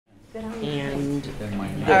And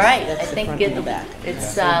All right, I that's the think front and the back.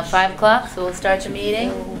 it's 5 o'clock, so we'll start the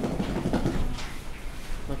meeting.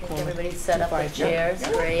 The corner. Everybody's set up with 2-5, yeah. chairs,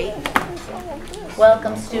 great.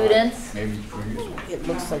 Welcome, students. It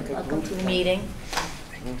looks like a Welcome group. to the meeting.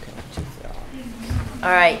 Okay, 2-5. All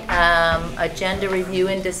right, agenda review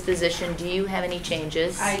and disposition. Do you have any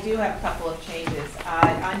changes? I do have a couple of changes.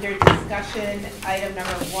 Under discussion, item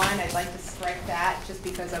number 1, I'd like to strike that just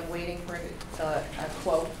because I'm waiting for a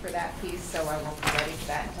quote for that piece, so I won't be ready for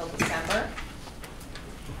that until December.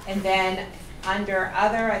 And then under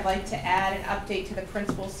other, I'd like to add an update to the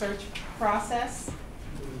principal search process.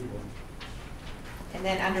 And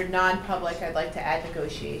then under non-public, I'd like to add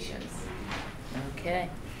negotiations. Okay.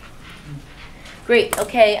 Great,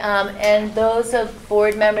 okay, and those of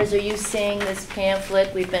board members, are you seeing this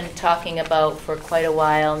pamphlet we've been talking about for quite a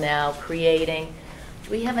while now, creating?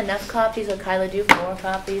 Do we have enough copies, or Kyla, do you have more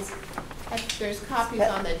copies? There's copies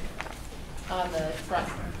on the front,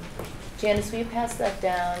 Janice, will you pass that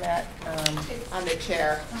down at, on the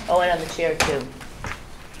chair. oh, and on the chair too.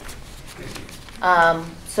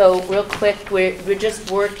 So real quick, we're just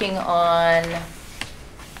working on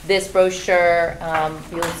this brochure.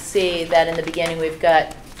 You'll see that in the beginning we've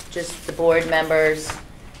got just the board members,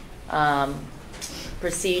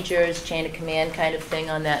 procedures, chain of command kind of thing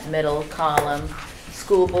on that middle column,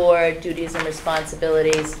 school board, duties and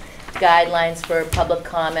responsibilities, guidelines for public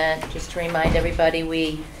comment. Just to remind everybody,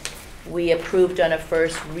 we approved on a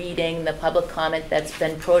first reading the public comment that's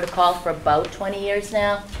been protocol for about 20 years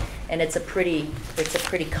now, and it's a pretty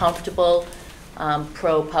comfortable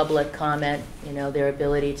pro-public comment, you know, their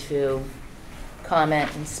ability to comment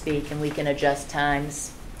and speak, and we can adjust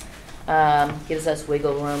times. Gives us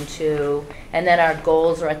wiggle room too. And then our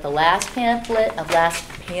goals are at the last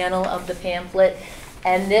panel of the pamphlet.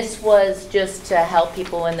 And this was just to help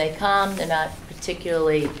people when they come. They're not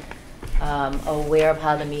particularly aware of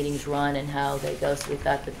how the meetings run and how they go, so we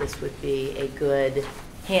thought that this would be a good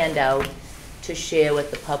handout to share with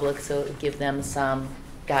the public, so it would give them some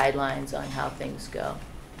guidelines on how things go.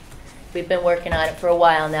 We've been working on it for a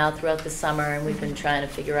while now throughout the summer, and we've been trying to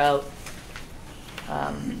figure out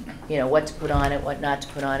you know, what to put on it, what not to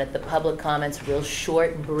put on it. The public comments real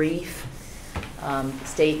short and brief.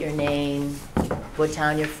 State your name, what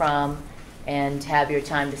town you're from, and have your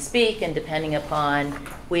time to speak, and depending upon,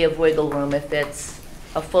 we have wiggle room. If it's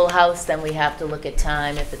a full house, then we have to look at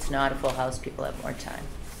time. If it's not a full house, people have more time.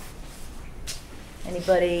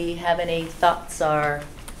 Anybody have any thoughts or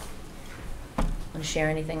want to share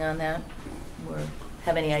anything on that? Or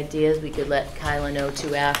have any ideas? We could let Kyla know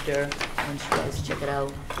too after, once you guys check it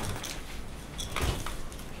out.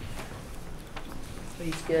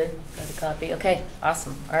 Everybody's good? Got a copy? Okay,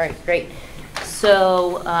 awesome. All right, great.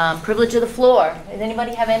 So, privilege of the floor. Does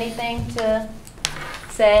anybody have anything to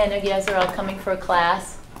say? I know you guys are all coming for a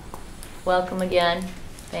class. Welcome again.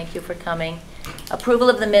 Thank you for coming. Approval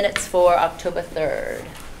of the minutes for October 3rd.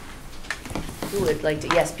 Who would like to?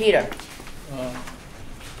 Yes, Peter.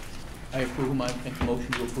 I approve. Make a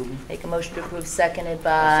motion to approve. Make a motion to approve, seconded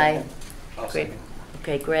by Greg.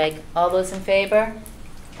 Okay, Greg. All those in favor?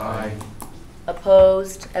 Aye.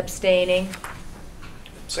 Opposed? Abstaining?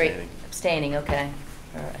 Abstaining. Great. Abstaining, okay.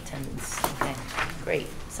 For attendance. Okay, great.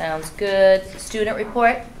 Sounds good. Student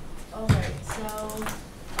report? Alright, so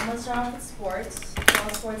I'm going to start off with sports. Fall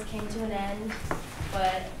sports came to an end,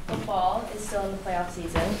 but football is still in the playoff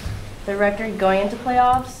season. The record going into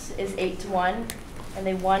playoffs is 8-1, and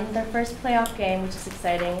they won their first playoff game, which is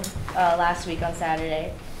exciting, last week on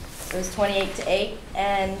Saturday. It was 28-8,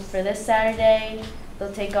 and for this Saturday,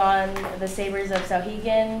 they'll take on the Sabres of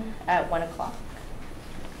Sauhegan at 1 o'clock.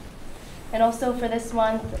 And also for this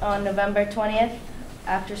month, on November 20th,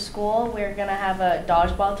 after school, we're going to have a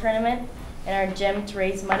dodgeball tournament in our gym to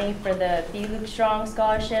raise money for the B. Luke Strong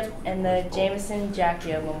Scholarship and the Jameson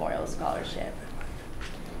Jackio Memorial Scholarship.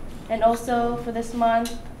 And also for this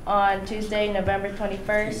month, on Tuesday, November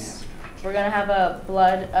 21st, we're going to have a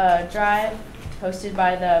blood drive hosted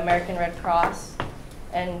by the American Red Cross.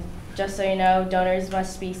 And just so you know, donors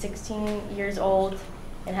must be 16 years old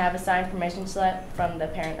and have a signed permission slip from the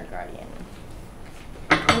parent or guardian.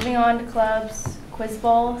 Moving on to clubs, Quiz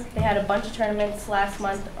Bowl. They had a bunch of tournaments last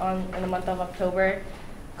month in the month of October.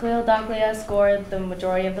 Khalil Dakhlia scored the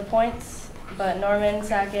majority of the points, but Norman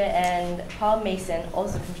Sackett and Paul Mason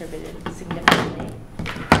also contributed significantly.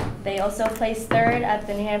 They also placed third at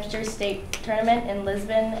the New Hampshire State Tournament in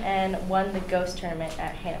Lisbon and won the Ghost Tournament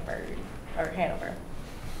at Hanover.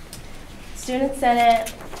 Student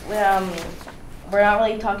Senate, we're not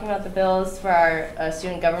really talking about the bills for our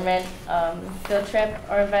student government field trip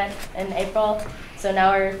or event in April, so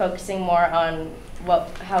now we're focusing more on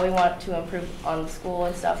how we want to improve on the school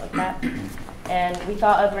and stuff like that. And we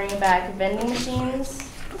thought of bringing back vending machines.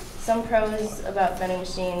 Some pros about vending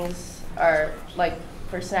machines are like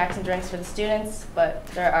for snacks and drinks for the students, but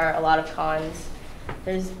there are a lot of cons.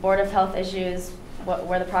 There's Board of Health issues,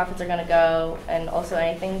 where the profits are going to go, and also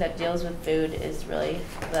anything that deals with food is really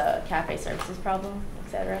the cafe services problem,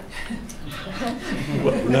 etc.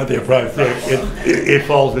 Well, not their product, it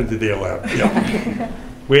falls into their lap, yeah.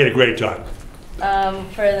 We had a great time.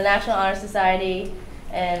 For the National Honor Society,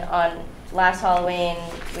 and on last Halloween,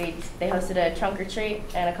 they hosted a trunk or treat,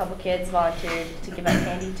 and a couple kids volunteered to give out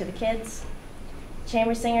candy to the kids.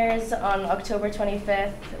 Chamber Singers on October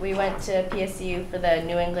 25th, we went to PSU for the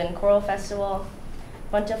New England Choral Festival.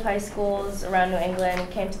 A bunch of high schools around New England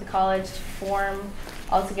came to the college to perform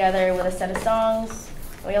all together with a set of songs.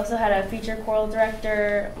 We also had a feature choral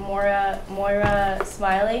director, Moira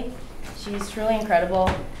Smiley. She's truly incredible,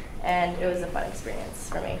 and it was a fun experience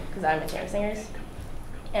for me because I'm in Chamber Singers.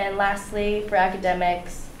 And lastly, for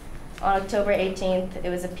academics, on October 18th, it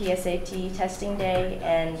was a PSAT testing day,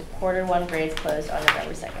 and Q1 grades closed on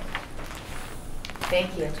November 2nd.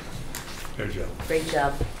 Thank you. Good job. Great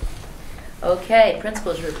job. Okay,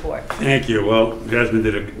 principal's report. Thank you. Well, Jasmine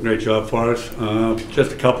did a great job for us.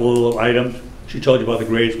 Just a couple of little items. She told you about the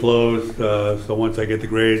grades closed, so once I get the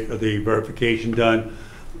grades, the verification done,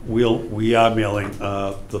 we are mailing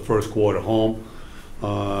the first quarter home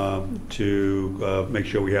to make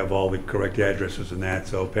sure we have all the correct addresses and that,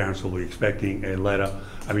 so parents will be expecting a letter,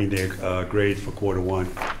 their grades for Q1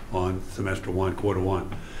 on semester 1,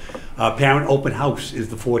 Q1. Parent open house is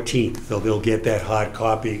the 14th, so they'll get that hard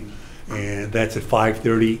copy, and that's at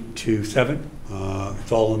 5:30 to 7.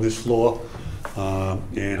 It's all on this floor,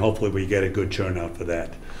 and hopefully we get a good turnout for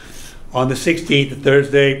that. On the 16th,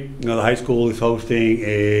 Thursday, the high school is hosting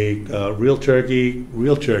a real turkey,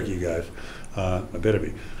 guys. A bit of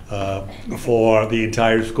it, for the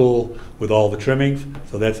entire school with all the trimmings.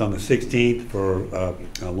 So that's on the 16th for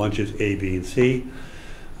lunches A, B, and C.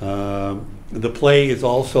 The play is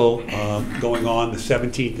also going on the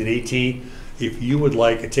 17th and 18th. If you would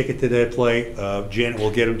like a ticket to that play, Janet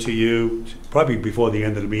will get them to you probably before the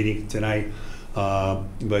end of the meeting tonight.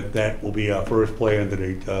 But that will be our first play under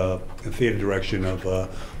the theater direction of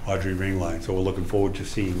Audrey Ringline. So we're looking forward to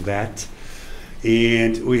seeing that.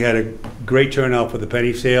 And we had a great turnout for the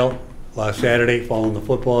penny sale last Saturday following the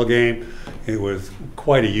football game. It was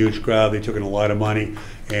quite a huge crowd. They took in a lot of money.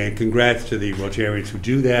 And congrats to the Rotarians who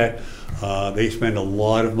do that. They spend a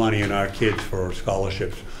lot of money on our kids for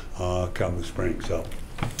scholarships come the spring. So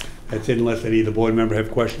that's it, unless any of the board members have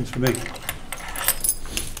questions for me.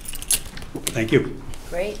 Thank you.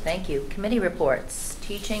 Great, thank you. Committee reports,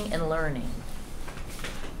 teaching and learning.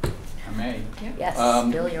 I may. Yes,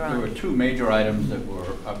 Bill, you're on. There were two major items that were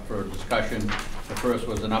up for discussion. The first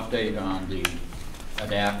was an update on the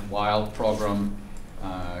ADAPT WILD program.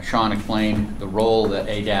 Sean explained the role that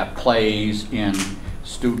ADAPT plays in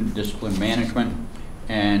student discipline management,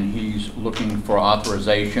 and he's looking for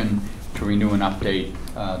authorization to renew and update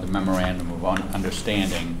the memorandum of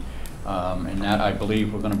understanding. And that, I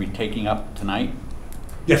believe, we're going to be taking up tonight.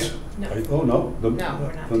 Yes. No. Oh, no? No,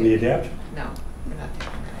 we're not From the taking ADAPT? No, we're not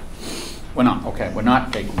taking that. We're not, okay, we're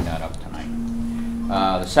not taking that up tonight.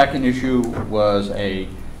 The second issue was a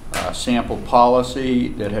sample policy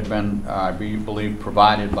that had been, I believe,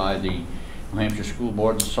 provided by the New Hampshire School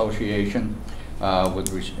Boards Association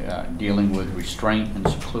dealing with restraint and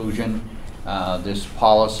seclusion. This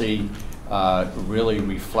policy really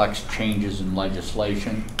reflects changes in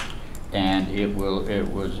legislation, and it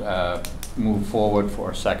was moved forward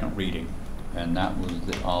for a second reading, and that was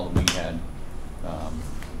all that we had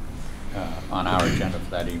on our agenda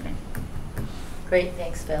for that evening. Great,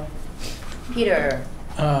 thanks, Phil. Peter,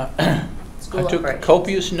 I school took operations.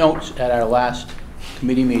 copious notes at our last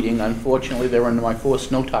committee meeting. Unfortunately, they were under my 4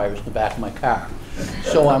 snow tires in the back of my car.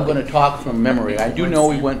 So I'm going to talk from memory. I do know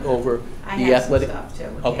we went over the athletic,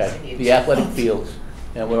 the athletic fields,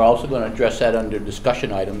 and we're also going to address that under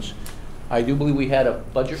discussion items. I do believe we had a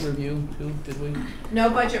budget review too, did we? No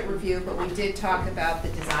budget review, but we did talk about the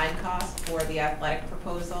design cost for the athletic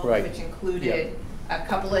proposal, Right. which included a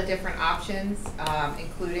couple of different options,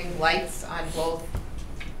 including lights on both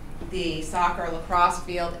the soccer lacrosse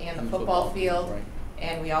field and the football field. Right.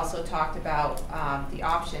 And we also talked about the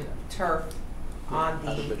option of turf on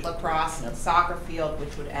the lacrosse Yep. soccer field,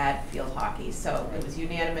 which would add field hockey. So it was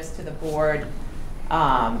unanimous to the board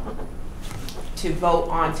to vote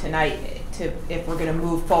on tonight if we're going to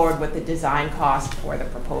move forward with the design cost for the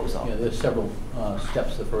proposal. Yeah, there's several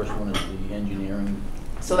steps. The first one is the engineering.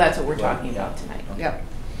 So that's what we're Right. talking about tonight. Okay. Yep.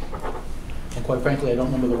 And quite frankly, I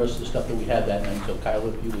don't remember the rest of the stuff that we had that night, so Kyle,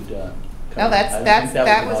 if you would. No, I don't think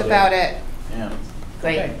that was about it. Yeah.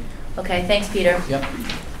 Great. Okay. Okay, thanks, Peter. Yep.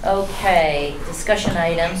 Okay, discussion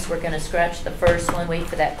items, we're gonna scratch the first one, wait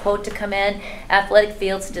for that quote to come in. Athletic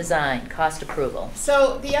fields design, cost approval.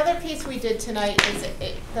 So the other piece we did tonight is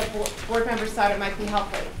the board members thought it might be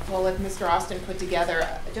helpful if Mr. Austin put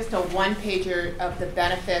together just a one-pager of the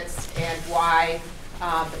benefits and why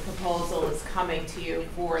the proposal is coming to you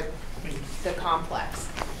for the complex.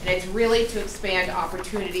 And it's really to expand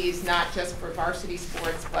opportunities, not just for varsity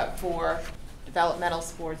sports, but for developmental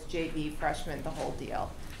sports, JV, freshmen, the whole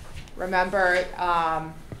deal. Remember,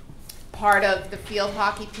 part of the field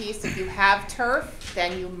hockey piece, if you have turf,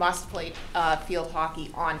 then you must play field hockey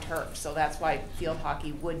on turf. So that's why field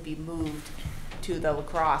hockey would be moved to the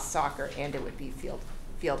lacrosse, soccer, and it would be field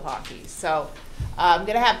hockey. So I'm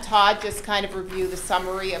going to have Todd just kind of review the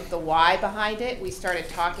summary of the why behind it. We started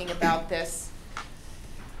talking about this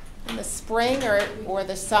in the spring or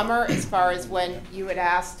the summer, as far as when you had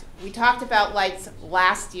asked. We talked about lights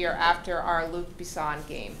last year after our Luc Bisson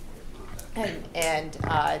game. And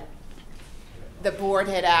the board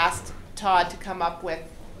had asked Todd to come up with,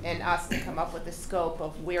 and us to come up with the scope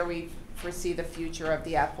of where we foresee the future of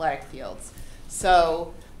the athletic fields.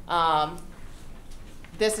 So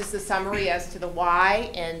this is the summary as to the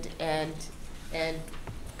why and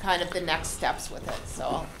kind of the next steps with it.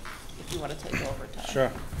 So if you want to take over, Todd. Sure.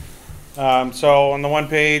 So on the one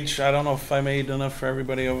page, I don't know if I made enough for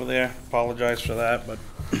everybody over there. Apologize for that, but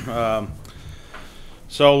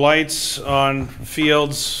so lights on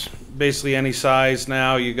fields, basically any size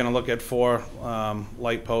now. You're going to look at 4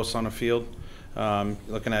 light posts on a field.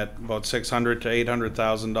 Looking at about $600,000 to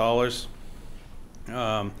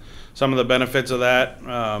 $800,000. Some of the benefits of that.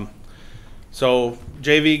 So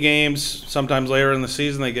JV games, sometimes later in the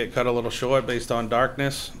season, they get cut a little short based on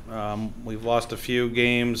darkness. We've lost a few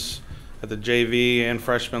games at the JV and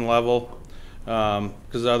freshman level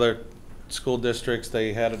because other school districts,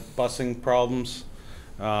 they had busing problems.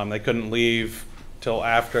 They couldn't leave till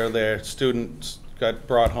after their students got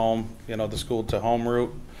brought home, you know, the school to home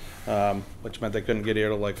route, which meant they couldn't get here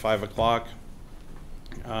till like 5 o'clock.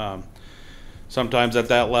 Sometimes at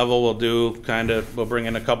that level, we'll bring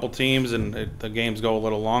in a couple teams and the games go a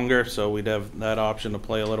little longer, so we'd have that option to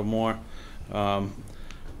play a little more. On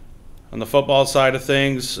the football side of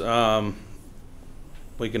things,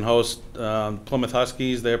 we can host Plymouth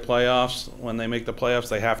Huskies, their playoffs. When they make the playoffs,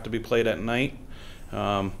 they have to be played at night.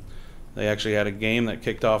 They actually had a game that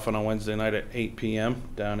kicked off on a Wednesday night at 8 p.m.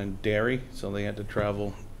 down in Derry, so they had to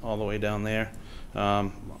travel all the way down there.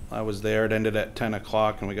 I was there. It ended at 10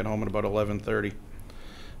 o'clock, and we got home at about 11:30.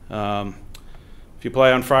 If you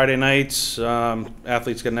play on Friday nights,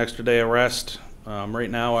 athletes get an extra day of rest. Right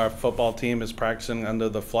now, our football team is practicing under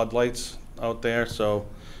the floodlights out there, so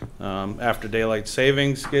after daylight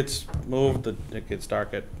savings gets moved, it gets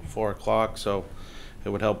dark at 4 o'clock, so it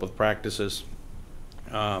would help with practices.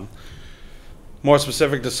 More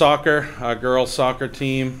specific to soccer, our girls' soccer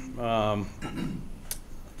team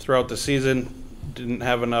throughout the season didn't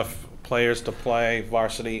have enough players to play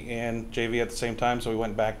varsity and JV at the same time, so we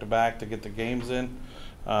went back to back to get the games in.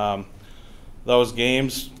 Those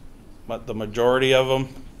games, but the majority of them,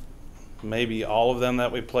 maybe all of them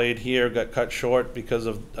that we played here, got cut short because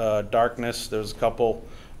of darkness. There's a couple,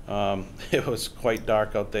 it was quite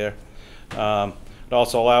dark out there. It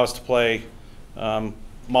also allows us to play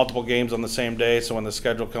multiple games on the same day, so when the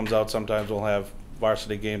schedule comes out, sometimes we'll have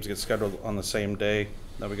varsity games get scheduled on the same day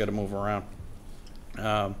that we got to move around.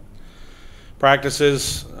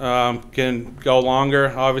 Practices can go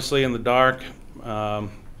longer, obviously, in the dark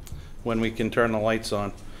when we can turn the lights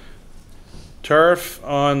on. Turf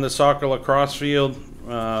on the soccer lacrosse field,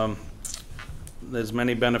 there's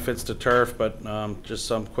many benefits to turf, but just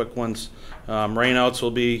some quick ones. Rainouts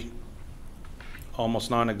will be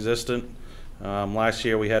almost non-existent. Last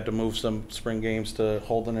year we had to move some spring games to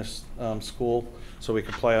Holderness School so we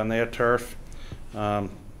could play on their turf.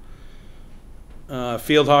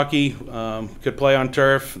 Field hockey could play on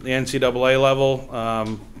turf. The NCAA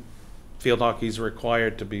level, field hockey is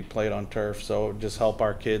required to be played on turf, so it would just help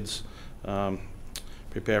our kids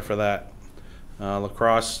prepare for that.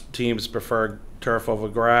 Lacrosse teams prefer turf over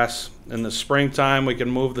grass. In the springtime, we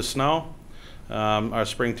can move the snow. Our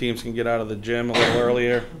spring teams can get out of the gym a little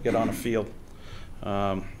earlier, get on a field.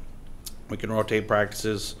 We can rotate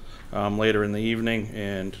practices later in the evening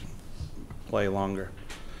and play longer.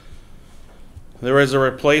 There is a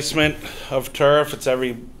replacement of turf. It's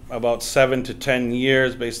every about 7 to 10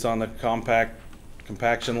 years based on the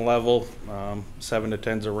compaction level. 7 to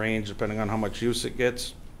 10 is a range depending on how much use it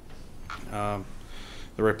gets.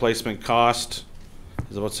 The replacement cost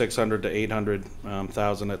is about 600 to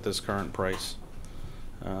 800,000 at this current price.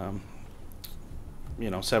 You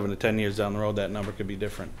know, 7 to 10 years down the road, that number could be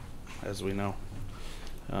different, as we know.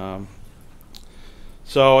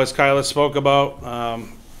 So as Kyla spoke about,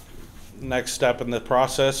 next step in the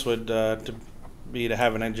process would be to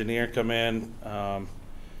have an engineer come in.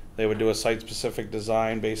 They would do a site-specific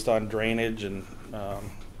design based on drainage and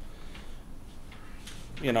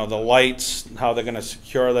you know, the lights, how they're going to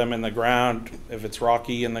secure them in the ground. If it's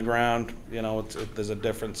rocky in the ground, you know, there's a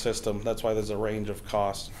different system. That's why there's a range of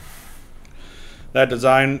costs. That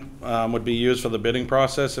design would be used for the bidding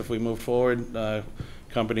process if we move forward.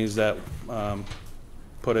 Companies that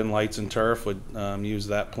put in lights and turf would use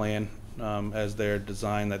that plan as their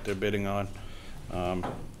design that they're bidding on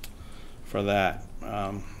for that.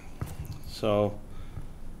 So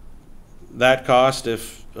that cost,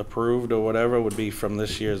 if approved or whatever, would be from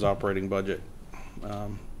this year's operating budget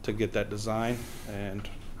to get that design, and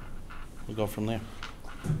we'll go from there.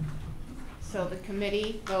 So the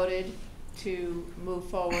committee voted to move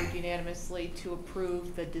forward unanimously to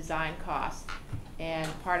approve the design cost, and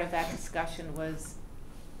part of that discussion was,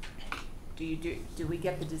 do we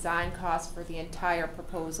get the design cost for the entire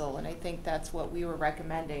proposal? And I think that's what we were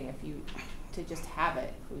recommending, to just have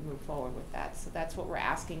it if we move forward with that. So that's what we're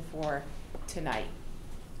asking for tonight.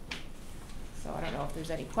 So I don't know if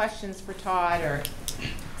there's any questions for Todd or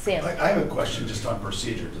Sam. I have a question just on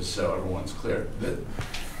procedure, just so everyone's clear.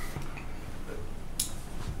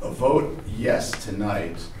 A vote yes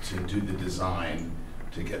tonight to do the design,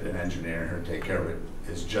 to get an engineer here to take care of it,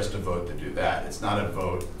 is just a vote to do that. It's not a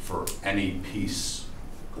vote for any piece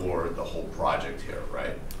or the whole project here,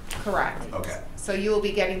 right? correct. Okay. So you will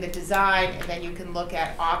be getting the design, and then you can look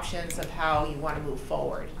at options of how you want to move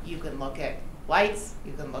forward. You can look at lights,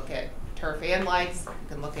 you can look at turf and lights, you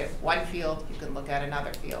can look at one field, you can look at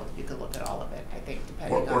another field, you can look at all of it, I think,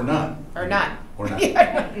 depending on. Or none. Or none. Or none.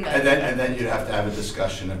 Yeah, none. And then you'd have to have a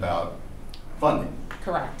discussion about funding,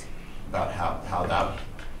 Correct. about how that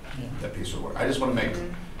piece would work. I just want to make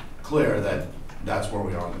clear that that's where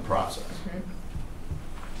we are in the process.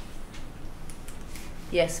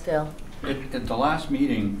 Yes, Phil. At the last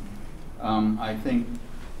meeting, I think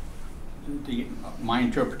my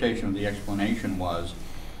interpretation of the explanation was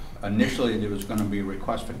initially there was going to be a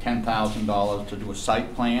request for $10,000 to do a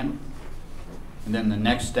site plan, and then the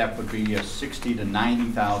next step would be a $60,000 to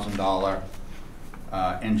 $90,000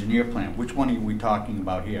 engineer plan. Which one are we talking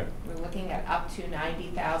about here? We're looking at up to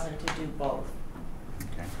 90,000 to do both.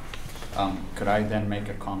 Okay. Could I then make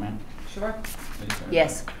a comment? Sure.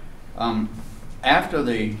 Yes. After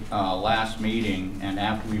the last meeting and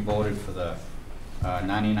after we voted for the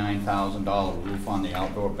 $99,000 roof on the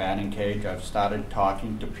outdoor batting cage, I've started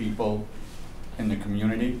talking to people in the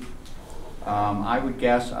community. I would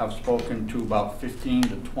guess I've spoken to about 15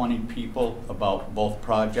 to 20 people about both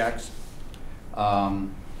projects.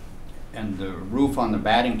 And the roof on the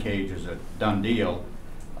batting cage is a done deal.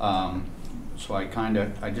 So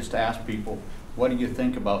I just asked people, what do you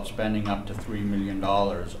think about spending up to $3 million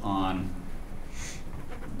on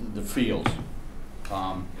the fields?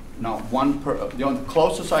 Not one the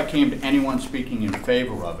closest I came to anyone speaking in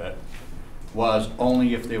favor of it was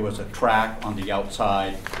only if there was a track on the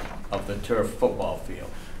outside of the turf football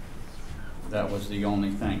field. That was the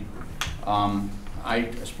only thing.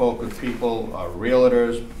 I spoke with people,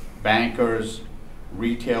 realtors, bankers,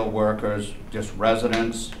 retail workers, just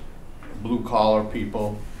residents, blue-collar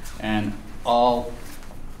people, and all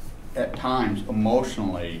at times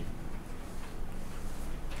emotionally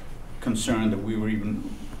concerned that we were even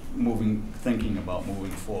thinking about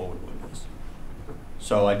moving forward with this.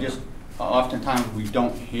 So oftentimes we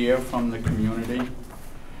don't hear from the community,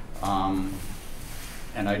 and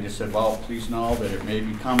I just said, well, please know that it may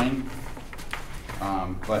be coming,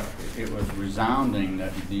 but it was resounding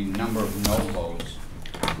that the number of no votes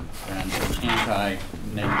and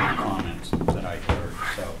anti-negative comments that I heard.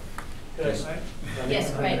 So,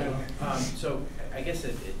 Yes, Craig. So I guess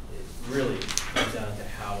it really comes down to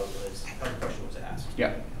how the question was asked.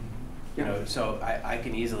 yeah. You know, so I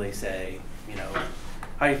can easily say, you know,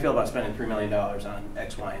 how do you feel about spending $3 million on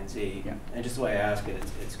X, Y, and Z? Yeah. And just the way I ask it,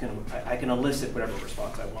 I can elicit whatever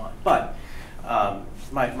response I want. But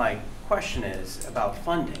my question is about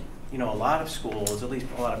funding. You know, a lot of schools, at least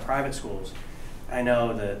a lot of private schools, I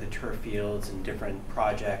know the turf fields and different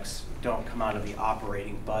projects don't come out of the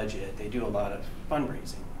operating budget. They do a lot of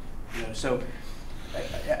fundraising. You know, so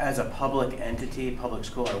as a public entity, public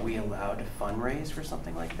school, are we allowed to fundraise for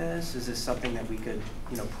something like this? Is this something that we could,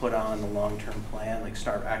 you know, put on the long-term plan, like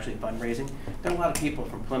start actually fundraising? There are a lot of people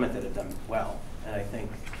from Plymouth that have done well, and I think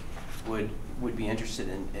would be interested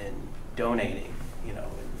in donating, you know,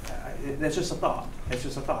 that's just a thought. It's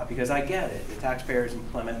just a thought, because I get it. The taxpayers in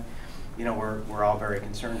Plymouth, you know, we're all very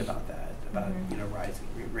concerned about that, about, you know,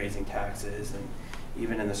 raising taxes, and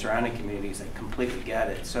even in the surrounding communities, I completely get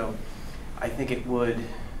it. So I think it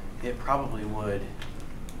probably would,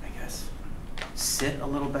 I guess, sit a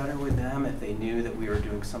little better with them if they knew that we were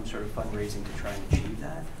doing some sort of fundraising to try and achieve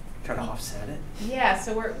that, try to offset it. Yeah,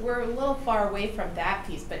 so we're a little far away from that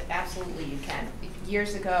piece, but absolutely you can.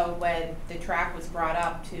 Years ago, when the track was brought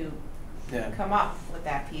up to come up with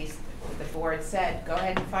that piece, the board said, go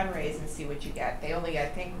ahead and fundraise and see what you get. They only, I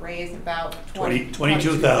think, raised about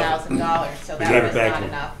 $22,000, so that was not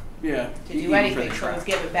enough to do anything, so it was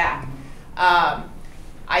given back.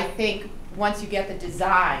 I think once you get the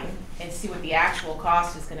design and see what the actual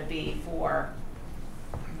cost is going to be for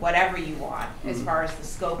whatever you want, as far as the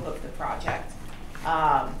scope of the project,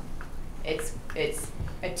 it's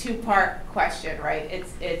a two-part question, right?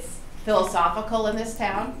 It's philosophical in this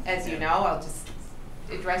town, as you know. I'll just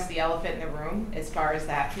address the elephant in the room as far as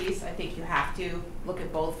that piece. I think you have to look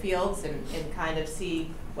at both fields and kind of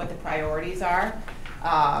see what the priorities are.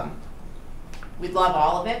 We'd love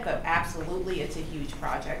all of it, but absolutely it's a huge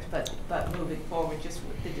project. But moving forward, just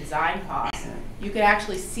with the design costs, you could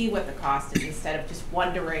actually see what the cost is instead of just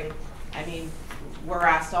wondering. I mean, we're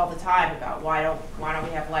asked all the time about why don't we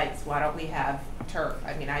have lights? Why don't we have turf?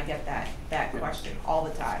 I mean, I get that question all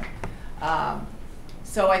the time.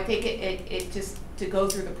 So I think it just, to go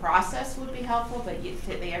through the process would be helpful, but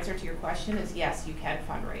the answer to your question is yes, you can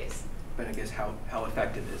fundraise. But I guess how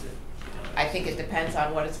effective is it? You know, I think it depends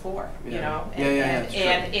on what it's for, you know, that's true.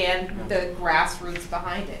 and the grassroots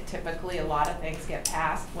behind it. Typically, a lot of things get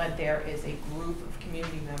passed when there is a group of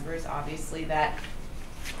community members, obviously, that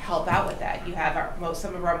help out with that. You have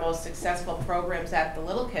some of our most successful programs at the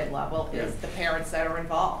little kid level is the parents that are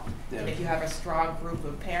involved. And if you have a strong group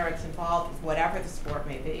of parents involved with whatever the sport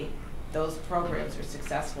may be, those programs are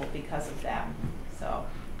successful because of them. So.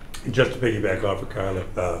 And just to piggyback off of Carla,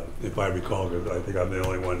 if I recall, because I think I'm the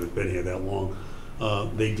only one that's been here that long,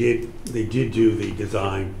 they did do the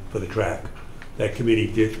design for the track. That committee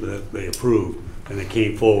they approved, and they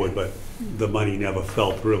came forward, but the money never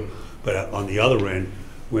fell through. But on the other end,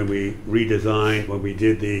 when we redesigned, when we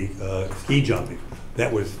did the ski jumping,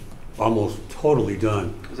 that was almost totally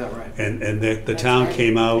done. Is that right? And the town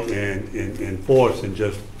came out and in force and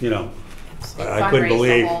just, you know, I couldn't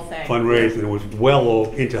believe fundraised, and it was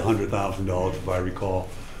well into $100,000 if I recall,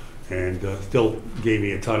 and still gave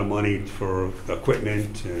me a ton of money for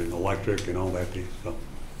equipment and electric and all that piece. So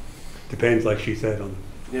depends, like she said, on.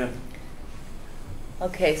 Yeah.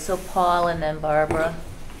 Okay, so Paul and then Barbara.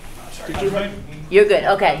 Sorry. You're good.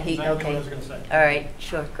 Okay. Okay. All right.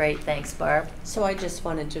 Sure. Great. Thanks, Barb. So I just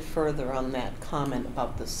wanted to further on that comment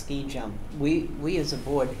about the ski jump. We as a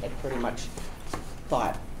board had pretty much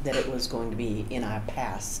thought that it was going to be in our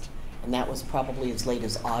past, and that was probably as late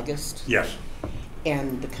as August. Yes.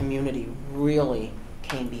 And the community really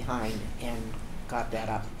came behind and got that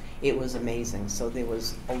up. It was amazing. So there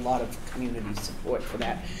was a lot of community support for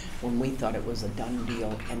that when we thought it was a done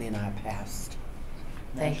deal and in our past.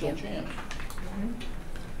 Thank you. Mm-hmm.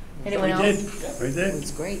 Anyone else? We It did.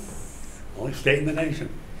 was great. Only state in the nation.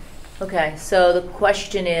 Okay, so the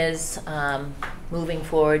question is, moving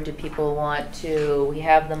forward, do people want to, we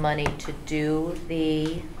have the money to do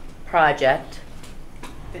the project,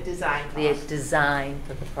 The design the cost. design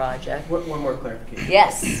for the project? One more clarification.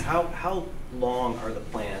 Yes. How long are the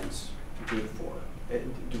plans good for?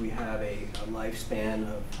 Do we have a lifespan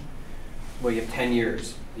of, well, you have 10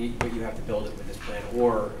 years, but you have to build it with this plan,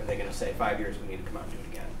 or are they going to say 5 years, we need to come out and do it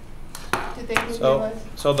again? Did they realize?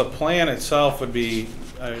 So the plan itself would be,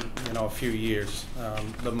 you know, a few years.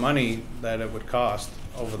 The money that it would cost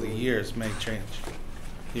over the years may change.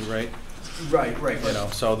 You right? Right. You know,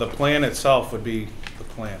 so the plan itself would be the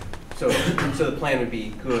plan. So the plan would be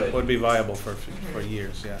good. Would be viable for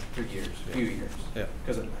years, yeah. For years, Yeah. few years. Yeah.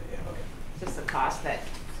 Because okay. Just the cost that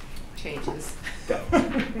changes. Go.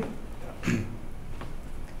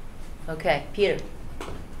 Okay, Peter.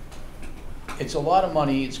 It's a lot of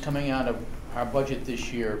money, it's coming out of our budget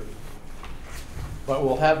this year, but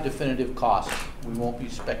we'll have definitive costs. We won't be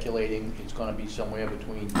speculating, it's gonna be somewhere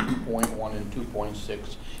between 2.1 and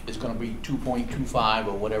 2.6. It's gonna be 2.25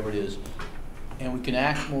 or whatever it is. And we can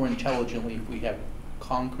act more intelligently if we have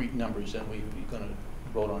concrete numbers than we're gonna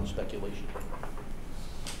vote on speculation.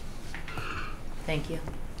 Thank you.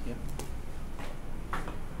 Yep.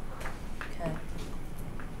 Okay.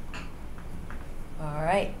 All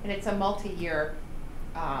right. And it's a multi-year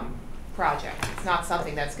project. It's not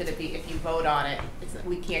something that's going to be, if you vote on it,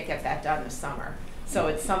 we can't get that done this summer. So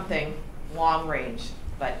it's something long range,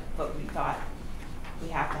 but we thought we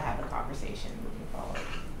have to have the conversation moving forward.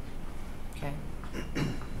 Okay.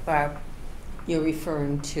 Barb? You're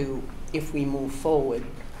referring to if we move forward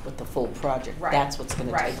with the full project, Right. that's what's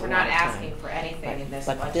gonna take a lot Right, of we're time. not asking for anything in this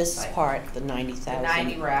budget But this cycle. part, the The 90,000.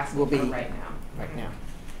 90 we're asking will for be right now. Right now.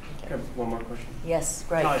 I have one more question. Yes,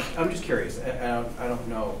 right. I'm just curious, I don't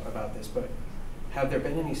know about this, but have there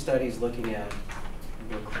been any studies looking at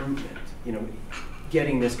recruitment? You know,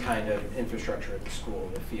 getting this kind of infrastructure at the school,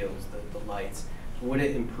 the fields, the lights, would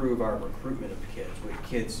it improve our recruitment of kids?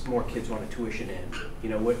 Would more kids want to tuition in? You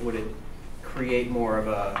know, would it create more of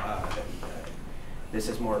this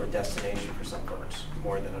is more of a destination for some folks,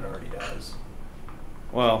 more than it already does?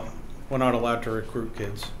 Well, we're not allowed to recruit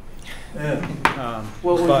kids. Well,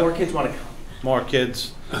 would but more kids want to come? more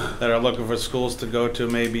kids that are looking for schools to go to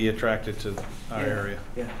may be attracted to our area.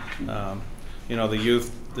 Yeah. You know, the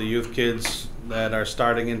youth kids that are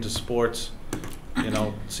starting into sports, you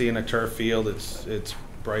know, seeing a turf field, it's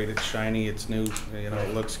bright, it's shiny, it's new, you know,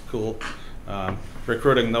 it looks cool.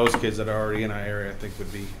 Recruiting those kids that are already in our area, I think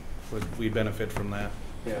would we benefit from that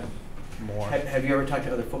Yeah. more. Have you ever talked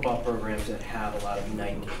to other football programs that have a lot of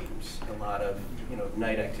night games, a lot of, you know,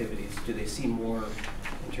 night activities? Do they see more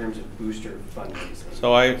in terms of booster fundraising?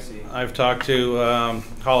 So I've talked to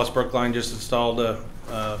Hollis Brookline just installed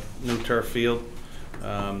a new turf field.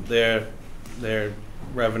 Their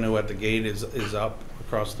revenue at the gate is up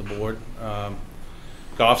across the board.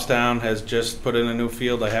 Goffstown has just put in a new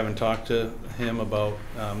field. I haven't talked to him about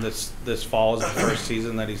this fall is the first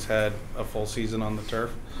season that he's had a full season on the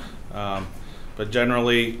turf. But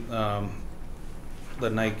generally, the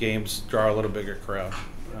night games draw a little bigger crowd.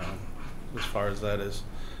 As far as that is,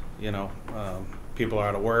 you know, people are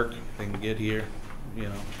out of work, they can get here, you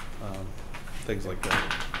know, things like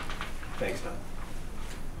that. Thanks, Don.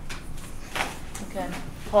 Okay.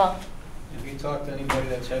 Paul? Have you talked to anybody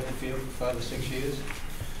that's had the field for 5 or 6 years?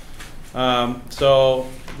 So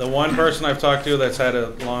the one person I've talked to that's had a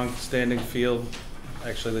long-standing field,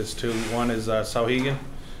 actually there's two. One is Sauhegan.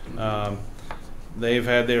 They've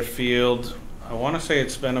had their field, I want to say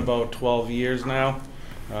it's been about 12 years now.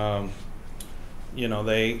 You know,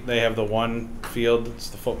 they have the one field, it's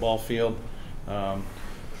the football field. The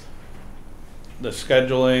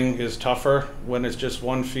scheduling is tougher when it's just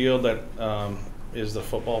one field that is the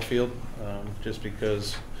football field, just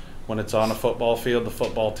because when it's on a football field, the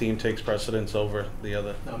football team takes precedence over the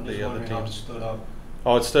other I'm just the other wondering how it teams. stood up.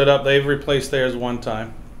 Oh, it stood up. They've replaced theirs one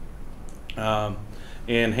time.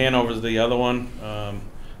 And Hanover's the other one.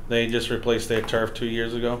 They just replaced their turf 2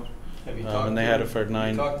 years ago. Have you talked And they had it for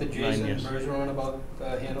nine talked to 9 Jason years. Bergeron about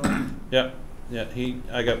Hanover? Yep. Yeah,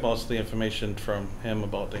 I got most of the information from him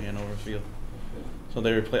about the Hanover field. So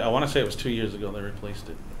they replaced, I want to say it was 2 years ago they replaced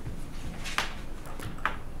it.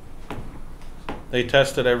 They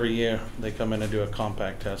test it every year. They come in and do a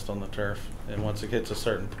compact test on the turf. And once it hits a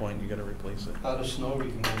certain point, you got to replace it. How does snow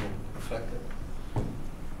removal affect it?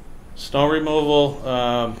 Snow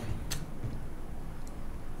removal,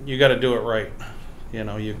 you got to do it right. You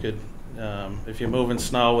know, you could, if you're moving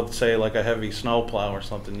snow with, say, like a heavy snow plow or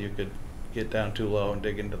something, you could get down too low and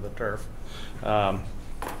dig into the turf.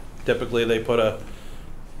 Typically, they put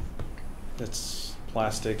it's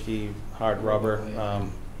plasticky, hard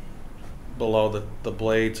rubber below the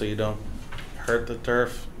blade so you don't hurt the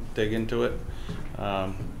turf, dig into it.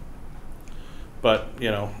 But, you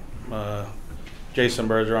know, Jason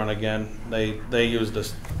Bergeron, again, they used a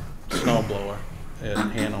snow blower at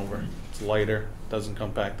Hanover. It's lighter, doesn't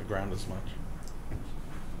compact the ground as much.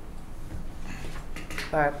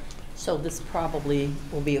 Barb? So this probably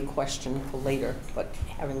will be a question for later, but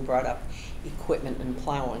having brought up equipment and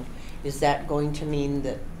plowing, is that going to mean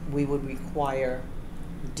that we would require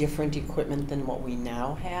different equipment than what we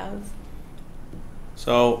now have?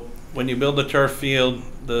 So when you build a turf field,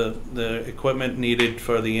 the equipment needed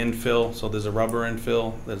for the infill, so there's a rubber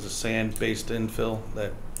infill, there's a sand-based infill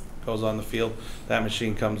that goes on the field. That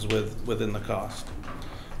machine comes within the cost.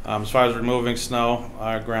 As far as removing snow,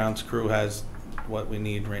 our grounds crew has what we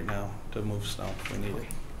need right now to move snow if we need it.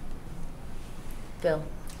 Bill?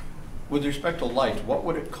 With respect to lights, what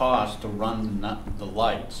would it cost to run the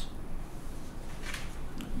lights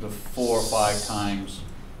the 4 or 5 times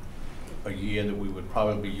a year that we would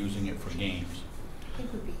probably be using it for games? I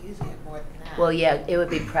think we'd be using it more than that. Well, yeah, it would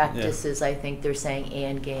be practices, I think they're saying,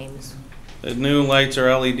 and games. The new lights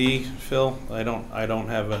are LED, Phil. I don't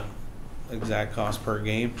have a exact cost per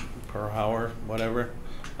game, per hour, whatever.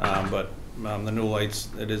 But the new lights,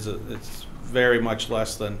 it's very much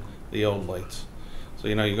less than the old lights. So,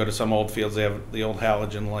 you know, you go to some old fields, they have the old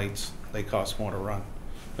halogen lights. They cost more to run.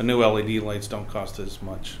 the new LED lights don't cost as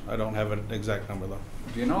much. I don't have an exact number though.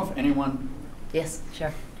 Do you know if anyone, Yes, sure.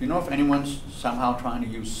 do you know if anyone's somehow trying to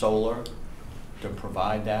use solar to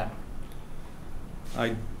provide that?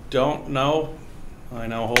 I don't know. I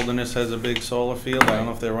know Holderness has a big solar field. I don't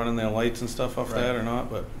know if they're running their lights and stuff off that or not,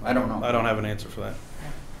 but I don't know. I don't have an answer for that.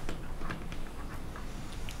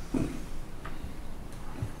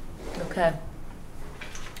 Okay.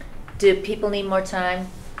 Do people need more time?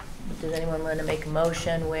 Does anyone want to make a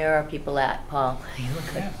motion? Where are people at, Paul? You look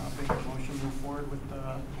good. Yeah, I'll make a motion to move forward with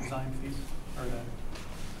the design fees, or the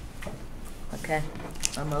Okay,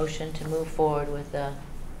 a motion to move forward with a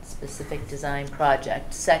specific design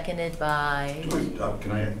project, seconded by,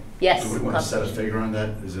 Can I? Yes, Do we want to set a Councilman. figure on that?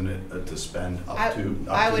 Isn't it to spend up to?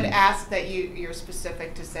 I would ask that you're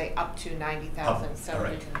specific to say up to 90,000, Up, so all we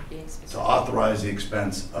right. can be To specific. authorize the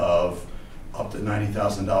expense of up to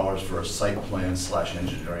 $90,000 for a site plan /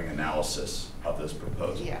 engineering analysis of this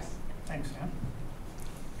proposal. Yes. Thanks, Sam.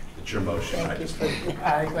 It's your motion. I Thank you just- for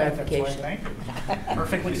Clarification. clarification. Thank you.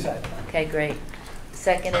 Perfectly said. Okay, great.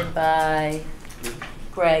 Seconded by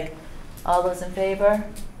Greg. All those in favor?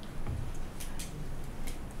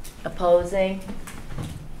 Opposing?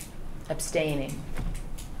 Abstaining?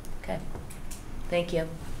 Okay, thank you.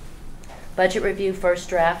 Budget review, first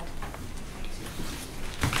draft.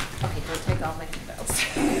 Okay, don't take all my handouts.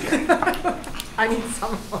 I need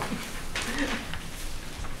some of them.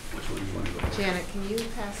 Which one do you want to go? Janet, can you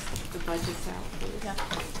pass the budgets out, please? Yeah.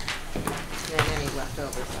 And then any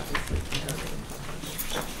leftovers, obviously, can go to.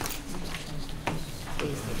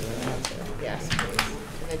 Please, can you do that too? Yes, please.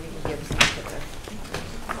 And then you can give some to the.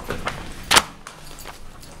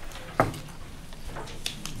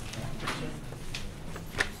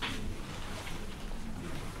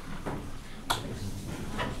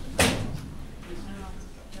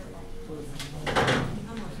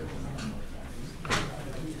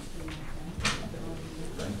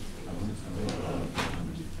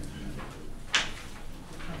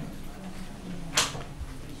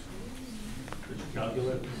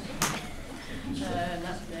 Calculate?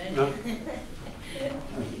 Not today. No?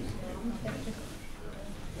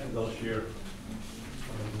 And they'll share.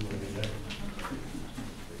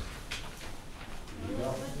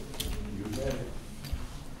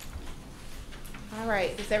 All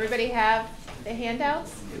right, does everybody have the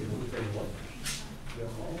handouts?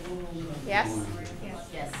 Yes?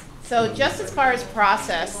 Yes. So just as far as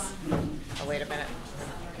process, oh, wait a minute.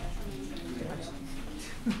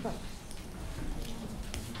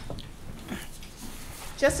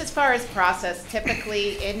 Just as far as process,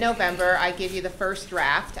 typically in November, I give you the first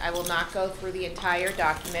draft. I will not go through the entire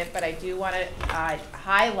document, but I do want to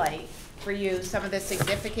highlight for you some of the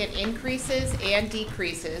significant increases and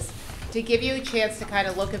decreases to give you a chance to kind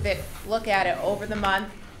of look at it over the month,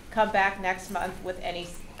 come back next month with any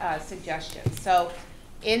suggestions. So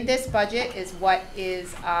in this budget is what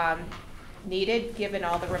is needed, given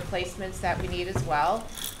all the replacements that we need as well,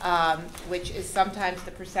 which is sometimes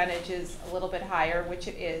the percentage is a little bit higher, which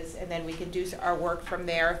it is, and then we can do our work from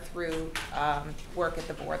there through work at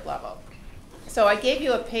the board level. So I gave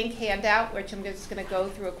you a pink handout, which I'm just going to go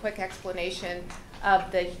through a quick explanation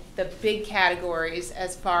of the big categories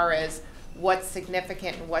as far as what's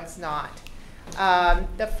significant and what's not.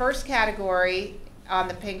 The first category on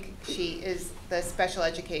the pink sheet is the special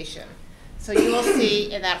education. So you will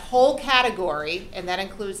see in that whole category, and that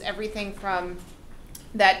includes everything from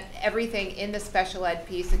everything in the special ed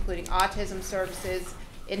piece, including autism services,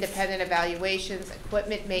 independent evaluations,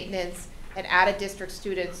 equipment maintenance, and out-of-district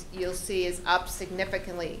students, you'll see is up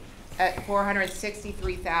significantly at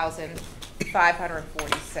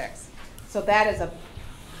 $463,546. So that is a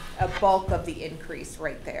bulk of the increase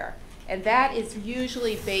right there. And that is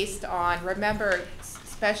usually based on, remember,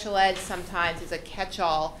 special ed sometimes is a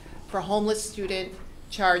catch-all for homeless student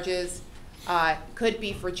charges, could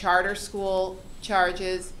be for charter school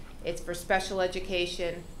charges, it's for special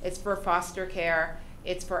education, it's for foster care,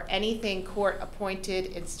 it's for anything court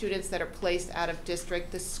appointed and students that are placed out of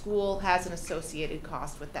district. The school has an associated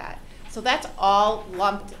cost with that. So that's all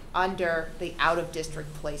lumped under the out of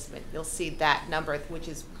district placement. You'll see that number, which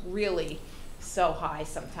is really so high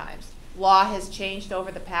sometimes. Law has changed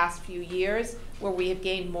over the past few years where we have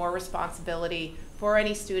gained more responsibility for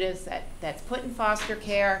any students that's put in foster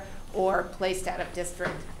care or placed out of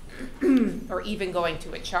district or even going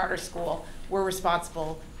to a charter school. We're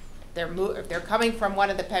responsible. If they're coming from one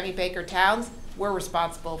of the Pemi Baker towns, we're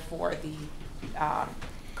responsible for the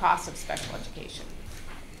cost of special education,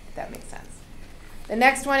 if that makes sense. The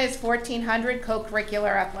next one is 1,400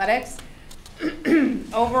 co-curricular athletics.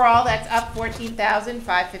 Overall, that's up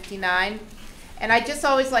 $14,559. And I just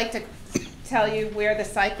always like to tell you where the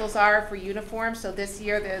cycles are for uniforms. So this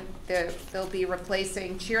year, they'll be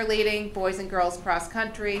replacing cheerleading, boys and girls cross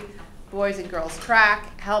country, boys and girls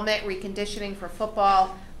track, helmet reconditioning for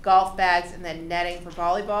football, golf bags, and then netting for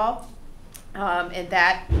volleyball. And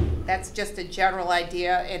that's just a general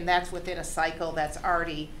idea, and that's within a cycle that's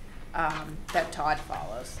already, that Todd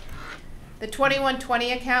follows. The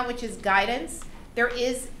 2120 account, which is guidance,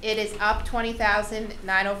 it is up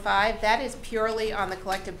 $20,905. That is purely on the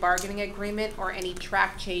collective bargaining agreement or any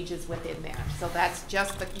track changes within there. So that's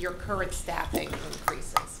just your current staffing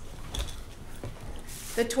increases.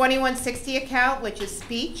 The 2160 account, which is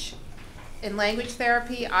speech and language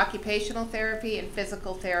therapy, occupational therapy, and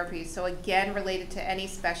physical therapy. So again, related to any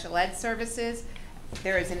special ed services,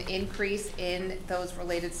 there is an increase in those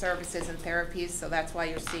related services and therapies, so that's why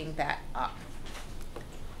you're seeing that up.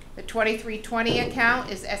 The 2320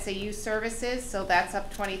 account is SAU services, so that's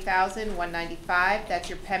up $20,195. That's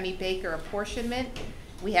your Pemi Baker apportionment.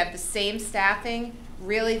 We have the same staffing.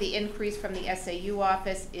 Really, the increase from the SAU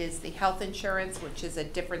office is the health insurance, which is a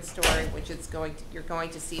different story, which is you're going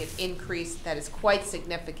to see an increase that is quite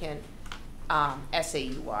significant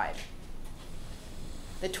SAU-wide.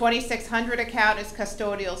 The 2600 account is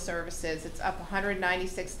custodial services. It's up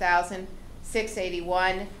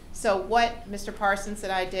 $196,681. So what Mr. Parsons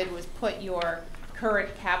and I did was put your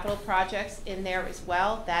current capital projects in there as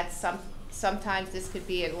well. That's sometimes this could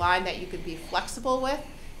be a line that you could be flexible with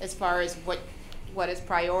as far as what is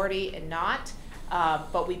priority and not.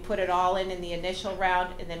 But we put it all in the initial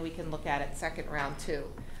round, and then we can look at it second round too.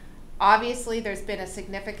 Obviously, there's been a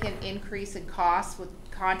significant increase in costs with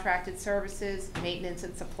contracted services, maintenance,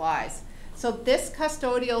 and supplies. So this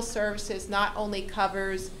custodial services not only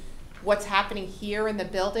covers what's happening here in the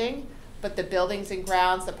building, but the buildings and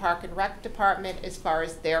grounds, the park and rec department, as far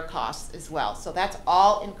as their costs as well. So that's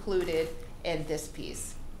all included in this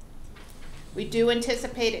piece. We do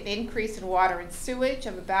anticipate an increase in water and sewage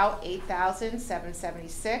of about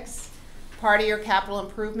 $8,776. Part of your capital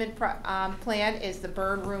improvement plan is the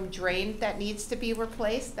burn room drain that needs to be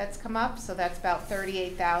replaced. That's come up, so that's about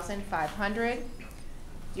 $38,500.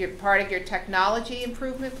 Part of your technology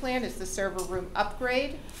improvement plan is the server room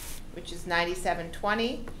upgrade, which is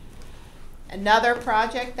 $97,220. Another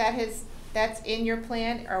project that's in your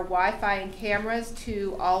plan are Wi-Fi and cameras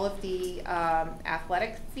to all of the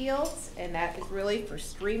athletic fields, and that is really for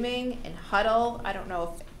streaming and huddle. I don't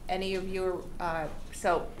know if any of you are,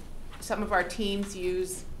 so some of our teams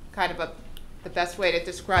use kind of the best way to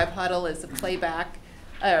describe huddle is a playback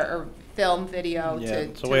or film video. Yeah,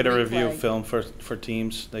 it's a way to review film for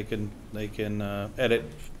teams. They can edit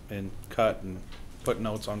and cut and put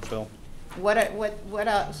notes on film. What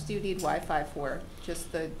else do you need Wi-Fi for?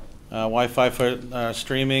 Just the Wi-Fi for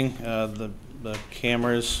streaming, the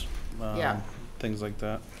cameras, yeah, things like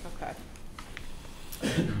that.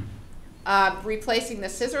 Okay. Replacing the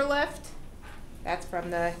scissor lift. That's from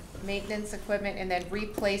the maintenance equipment, and then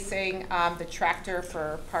replacing the tractor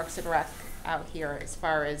for Parks and Rec out here as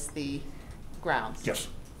far as the grounds. Yes.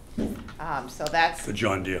 So that's The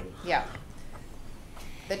John Deere. yeah.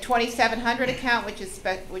 The 2700 account, which is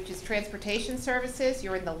transportation services.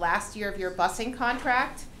 You're in the last year of your busing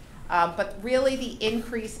contract, but really the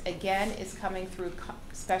increase again is coming through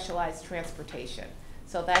specialized transportation.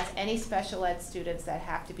 So that's any special ed students that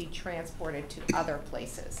have to be transported to other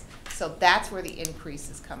places. So that's where the increase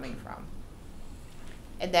is coming from.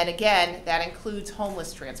 And then again, that includes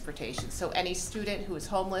homeless transportation. So any student who is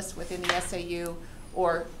homeless within the SAU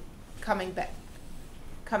or coming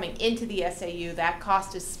into the SAU, that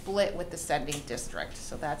cost is split with the sending district.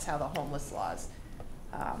 So that's how the homeless laws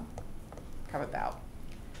come about.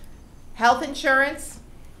 Health insurance.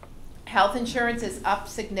 Health insurance is up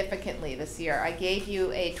significantly this year. I gave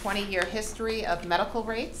you a 20-year history of medical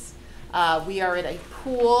rates. We are in a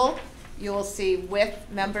pool, you will see, with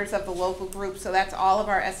members of the local group. So that's all of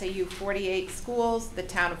our SAU 48 schools, the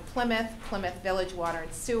town of Plymouth, Plymouth Village Water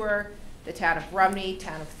and Sewer, the town of Rumney,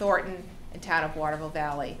 town of Thornton, and town of Waterville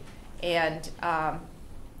Valley. And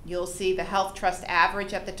you'll see the health trust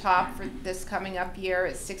average at the top for this coming up year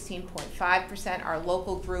is 16.5%. Our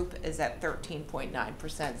local group is at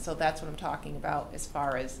 13.9%. So that's what I'm talking about as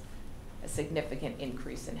far as a significant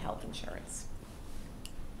increase in health insurance.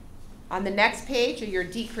 On the next page are your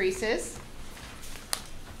decreases.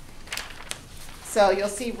 So you'll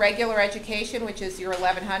see regular education, which is your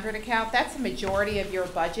 1100 account. That's the majority of your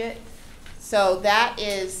budget. So that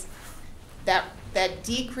is that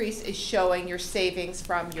decrease is showing your savings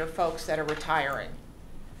from your folks that are retiring.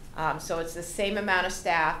 So it's the same amount of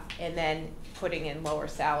staff and then putting in lower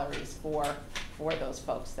salaries for those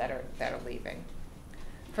folks that are leaving.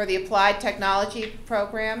 For the applied technology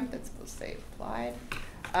program, that's supposed to say applied,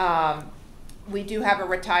 we do have a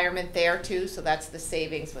retirement there too, so that's the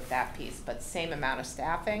savings with that piece, but same amount of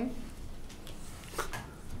staffing.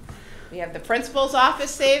 We have the principal's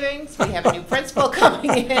office savings, we have a new principal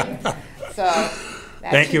coming in, so that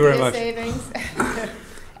Thank should you be very a much. savings.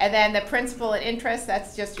 And then the principal and interest,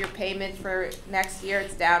 that's just your payment for next year,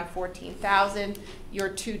 it's down 14,000. Your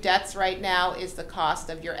two debts right now is the cost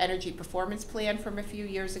of your energy performance plan from a few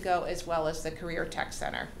years ago, as well as the Career Tech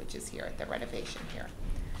Center, which is here at the renovation here.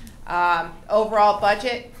 Overall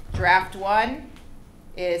budget, draft 1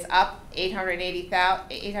 is up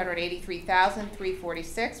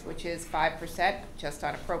 883,346, which is 5% just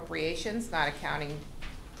on appropriations, not accounting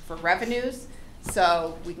for revenues.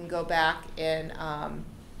 So we can go back and,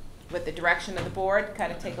 with the direction of the board,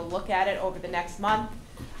 kind of take a look at it over the next month.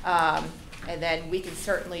 And then we can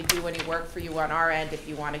certainly do any work for you on our end if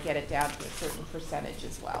you want to get it down to a certain percentage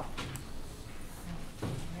as well.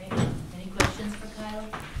 Right. Any questions for Kyle?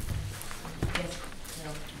 Yes.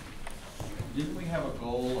 No. Didn't we have a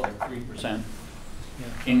goal of 3% It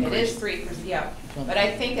increase? is 3%, yeah. But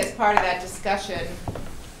I think as part of that discussion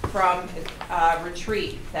from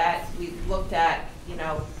retreat, that we looked at, you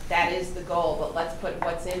know, that is the goal, but let's put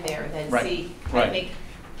what's in there and then Right. see. Right. I think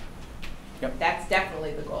Yep. that's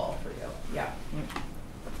definitely the goal for you, yeah.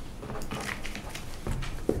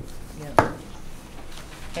 Yeah.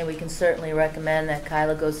 And we can certainly recommend that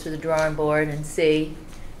Kyla goes through the drawing board and see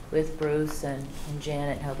with Bruce and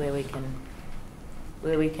Janet how where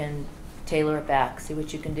we can tailor it back, see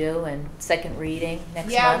what you can do, and second reading next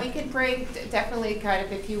month. Yeah, we could bring, definitely kind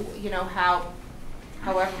of, if you know,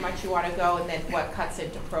 however much you want to go, and then what cuts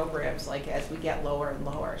into programs, like as we get lower and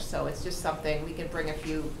lower. So it's just something, we can bring a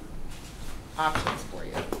few options for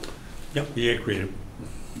you. Yep, yeah, creative.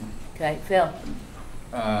 Okay, Phil?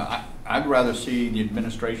 I'd rather see the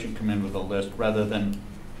administration come in with a list rather than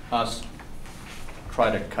us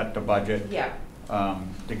try to cut the budget. Yeah.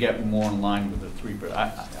 To get more in line with the 3%.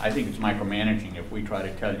 I think it's micromanaging if we try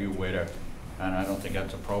to tell you where to, and I don't think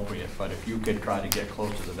that's appropriate, but if you could try to get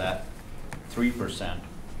closer to that 3%,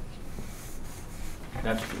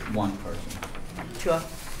 that's one person. Sure.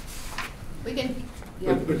 We can,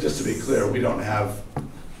 yeah. But just to be clear, we don't have,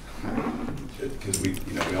 because we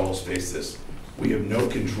almost face this, we have no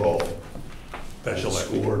control as a Special ed.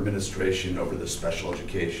 school administration over the special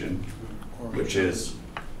education, which is,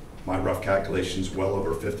 my rough calculations, well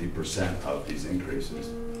over 50% of these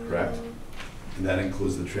increases, correct? And that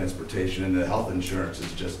includes the transportation, and the health insurance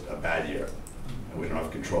is just a bad year. And we don't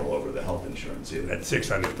have control over the health insurance either. At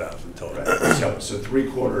 600,000 total. Right. So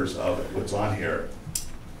 3/4 of what's on here,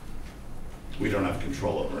 we don't have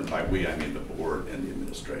control over, and by we, I mean the board and the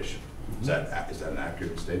administration. Is that an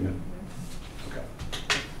accurate statement? Okay.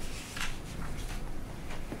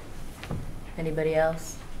 Anybody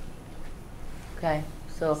else? Okay,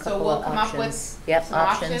 so a So couple we'll of come up options. with Yep, some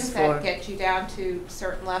options for, that get you down to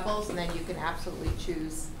certain levels, and then you can absolutely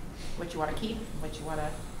choose what you want to keep and what you want to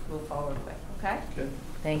move forward with, okay? Good.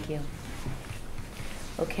 thank you.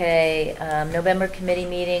 Okay, November committee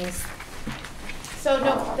meetings. So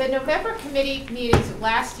the November committee meetings,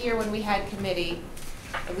 last year when we had committee,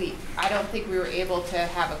 I don't think we were able to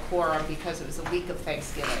have a quorum because it was a week of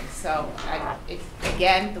Thanksgiving. So it's,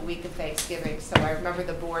 again, the week of Thanksgiving. So I remember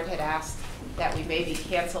the board had asked that we maybe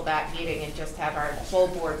cancel that meeting and just have our full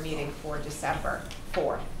board meeting for December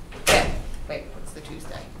 4th. 5th. Wait, what's the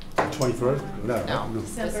Tuesday? 21st? No,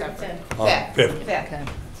 December 5th. Oh, 5th. 5th. 5th, Okay.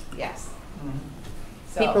 yes.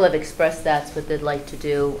 So- People have expressed that's what they'd like to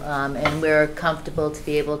do, and we're comfortable to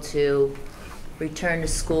be able to return to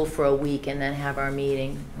school for a week and then have our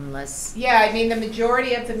meeting, unless, Yeah, I mean, the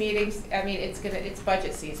majority of the meetings, I mean, it's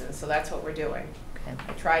budget season, so that's what we're doing. okay.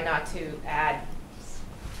 I try not to add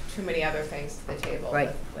too many other things to the table Right,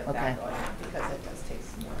 with okay. that going on, because it does take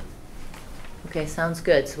some work. Okay, sounds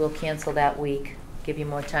good, so we'll cancel that week, give you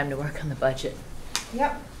more time to work on the budget.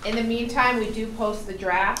 Yep. In the meantime, we do post the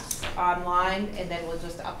drafts online, and then we'll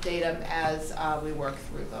just update them as we work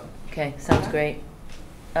through them. Okay, sounds Okay. great.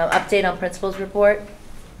 Update on principal's report?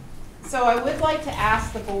 So I would like to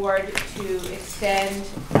ask the board to extend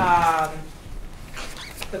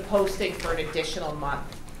the posting for an additional month.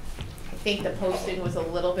 I think the posting was a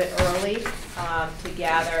little bit early to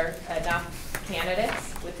gather enough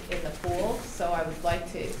candidates within the pool, so I would like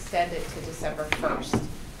to extend it to December 1st.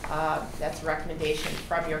 That's a recommendation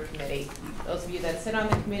from your committee. Those of you that sit on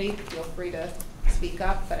the committee, feel free to speak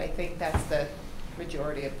up, but I think that's the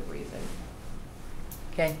majority of the reason.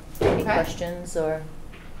 Okay, any Okay. questions or,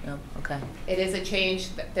 no, okay. It is a change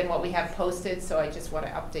than what we have posted, so I just want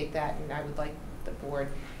to update that, and I would like the board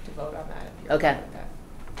to vote on that if you're Okay. okay with that.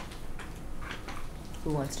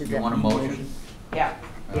 Who wants to do You that? want a motion? Yeah.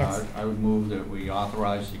 Yes. I would move that we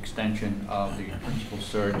authorize the extension of the principal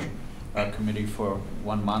search committee for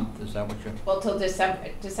 1 month. Is that what you're? Well, till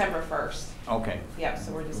December 1st. Okay. Yep,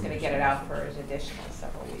 so we're just gonna get it out for an additional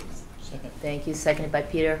several weeks. Second. Thank you, seconded by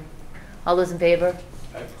Peter. All those in favor?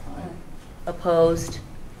 Opposed?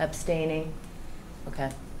 Abstaining? Okay.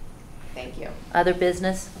 Thank you. Other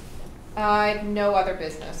business? No other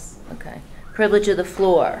business. Okay. Privilege of the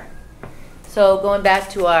floor. So going back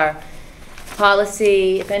to our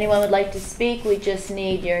policy, if anyone would like to speak, we just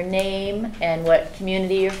need your name and what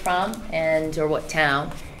community you're from and or what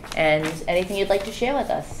town, and anything you'd like to share with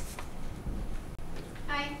us.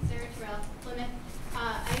 Hi, Sarah Terrell, Plymouth.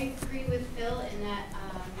 I agree with Phil in that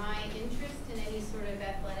my interest in any sort of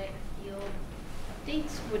athletic field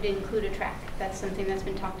updates would include a track. That's something that's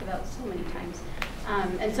been talked about so many times.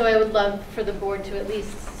 And so I would love for the board to at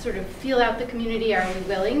least sort of feel out the community. Are we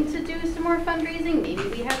willing to do some more fundraising? Maybe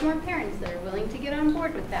we have more parents that are willing to get on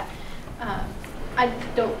board with that. I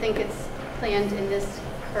don't think it's planned in this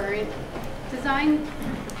current design,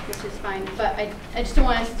 which is fine, but I just don't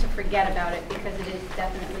want us to forget about it because it is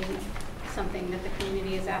definitely something that the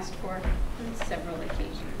community has asked for on several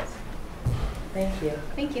occasions. Thank you.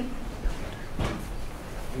 Thank you.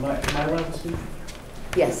 Am I allowed to speak?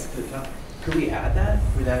 Yes. Could we add that?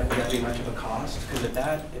 Would that be much of a cost? Because if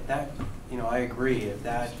that, I agree, if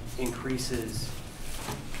that increases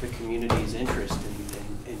the community's interest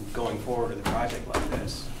in going forward with a project like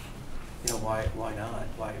this, why not?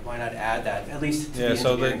 Why not add that, at least to the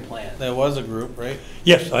engineering plan? There was a group, right?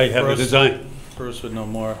 Yes, I have a Bruce- design. Bruce would know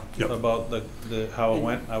more Yep. about the how it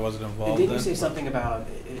went. I wasn't And involved didn't in. you say something about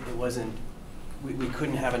it wasn't, we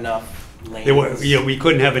couldn't have enough lanes? There were, yeah, we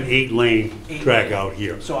couldn't have an 8-lane track lane. out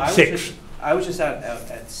here. So I was 6. I was just out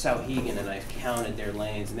at Souhegan and I counted their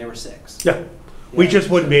lanes and there were 6. Yeah. We Yeah. just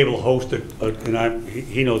wouldn't be able to host it,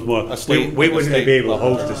 he knows more. A state- We like a wouldn't state be able to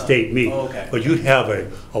level. host a state meet. Oh, okay. But you'd have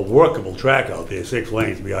a workable track out there, 6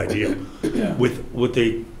 lanes would be ideal. Yeah. With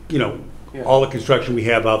the, Yeah. all the construction we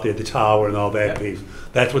have out there, the tower and all that Yeah. piece.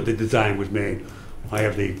 That's what the design was made. I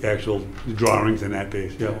have the actual drawings in that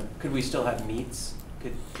piece, yeah. Could we still have meets?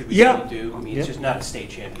 Could we Yeah. still do meets? Yeah. Just not a state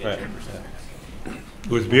championship Right. per se. It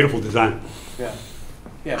was a beautiful design. Yeah.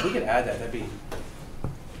 Yeah, if we could add that, that'd be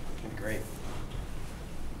great.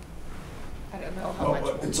 I don't know how Oh, much.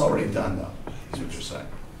 but it's already done though, is what you're saying.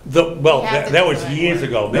 Well, We have that to was design years one.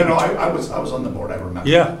 ago. No, maybe no, I was on the board, I remember.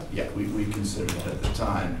 Yeah. Yeah, we considered it at the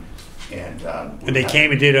time, and. And they came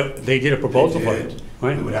and did a proposal for They it, did.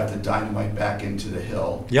 right? We would have to dynamite back into the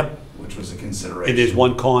hill. Yep. Which was a consideration. And there's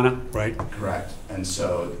one corner, right? Correct. And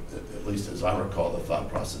so, at least as I recall, the thought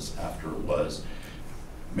process after was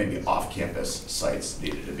maybe off-campus sites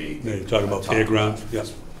needed to be. Yeah, you're talking about talked fairgrounds, about,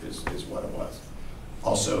 yeah. Is what it was.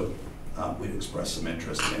 Also, we'd expressed some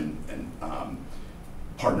interest in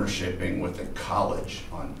partnershiping with the college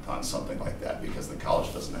on something like that, because the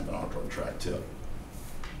college doesn't have an outdoor track too.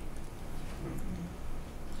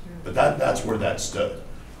 But that's where that stood.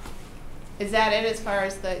 Is that it as far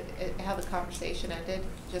as how the conversation ended?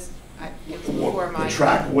 Just, it was before my. The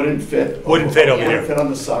track wouldn't fit. Wouldn't fit over It there. wouldn't fit on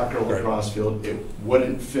the soccer or Right. lacrosse field. It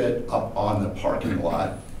wouldn't fit up on the parking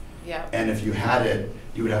lot. Yeah. And if you had it,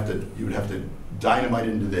 you would have to dynamite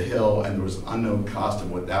into the hill, and there was an unknown cost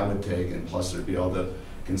of what that would take, and plus there'd be all the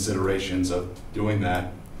considerations of doing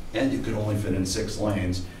that. And you could only fit in 6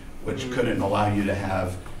 lanes, which couldn't allow you to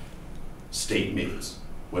have state meets,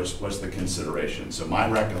 which was the consideration. So my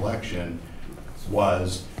recollection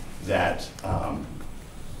was that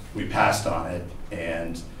we passed on it,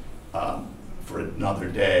 and for another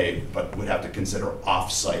day, but would have to consider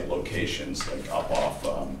off-site locations, like up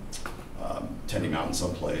off Tenny Mountain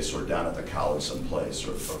someplace, or down at the college someplace,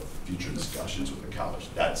 or future discussions with the college.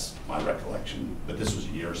 That's my recollection, but this was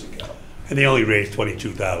years ago. And they only raised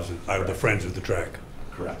 $22,000 out of the Friends of the Track.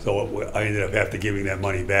 Correct. So I ended up having to giving that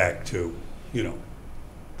money back to,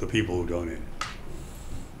 the people who donated.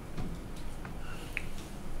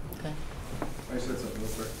 Okay. I said something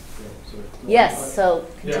real quick. Yeah, sorry. Yes, so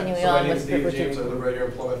Yeah, continuing so my on name with is Dave privilege James. I of. live right here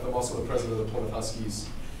in Plymouth. I'm also the president of the Plymouth Huskies.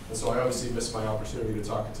 And so I obviously missed my opportunity to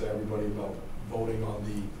talk to everybody about voting on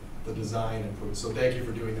the design input. So thank you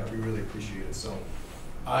for doing that. We really appreciate it. So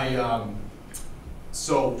I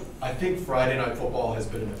think Friday Night Football has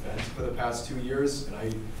been an event for the past 2 years, and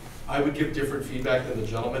I would give different feedback than the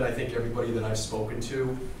gentleman. I think everybody that I've spoken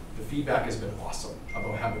to, the feedback has been awesome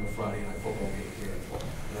about having a Friday Night Football game here in Florida.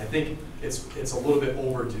 And I think it's a little bit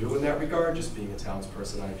overdue in that regard, just being a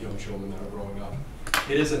townsperson. I have young children that are growing up.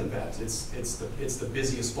 It is an event. It's the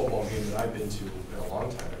busiest football game that I've been to in a long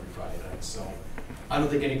time every Friday night. So I don't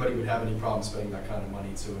think anybody would have any problem spending that kind of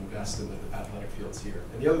money to invest in the athletic fields here.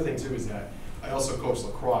 And the other thing too is that I also coach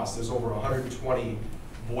lacrosse. There's over 120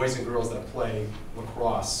 boys and girls that play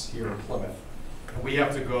lacrosse here in Plymouth. And we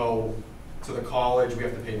have to go to the college, we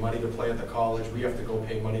have to pay money to play at the college, we have to go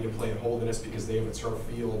pay money to play at Holderness because they have a turf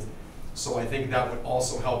field. So I think that would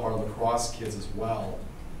also help our lacrosse kids as well,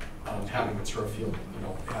 having a turf field,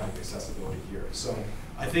 having accessibility here. So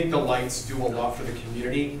I think the lights do a lot for the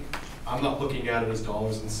community. I'm not looking at it as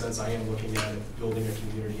dollars and cents, I am looking at it building a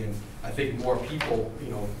community, and I think more people,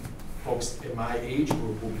 folks in my age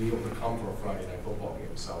group will be able to come for a Friday night football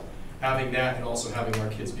game. So having that, and also having our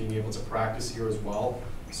kids being able to practice here as well.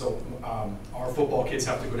 So our football kids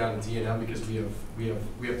have to go down to D&M because we have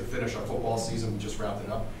to finish our football season. We just wrapped it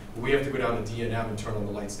up. But we have to go down to D&M and turn on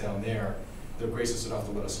the lights down there. They're gracious enough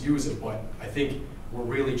to let us use it, but I think we're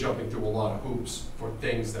really jumping through a lot of hoops for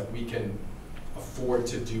things that we can afford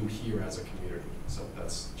to do here as a community. So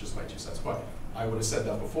that's just my 2 cents. But I would have said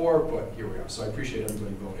that before, but here we are. So I appreciate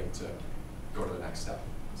everybody voting to go to the next step.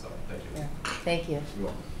 So thank you. Yeah. Thank you. You're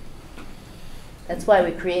welcome. That's why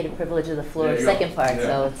we created privilege of the floor, second part,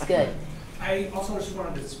 so it's good. I also just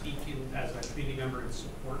wanted to speak as a community member in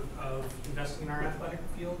support of investing in our athletic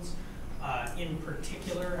fields. In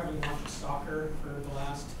particular, having watched soccer for the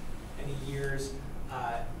last many years,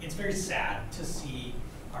 it's very sad to see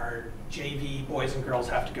our JV boys and girls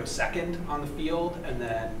have to go second on the field and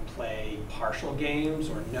then play partial games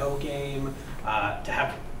or no game, to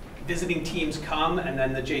have visiting teams come and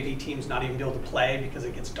then the JV teams not even be able to play because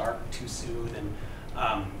it gets dark too soon.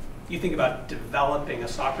 And you think about developing a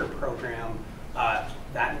soccer program,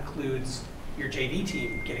 that includes your JV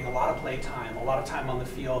team getting a lot of play time, a lot of time on the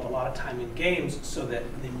field, a lot of time in games, so that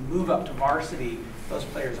when they move up to varsity, those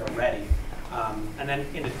players are ready. And then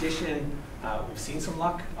in addition, we've seen some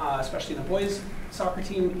luck, especially in the boys soccer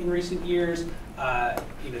team in recent years.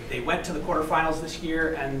 They went to the quarterfinals this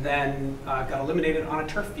year and then got eliminated on a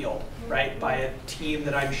turf field, right, by a team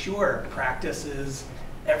that I'm sure practices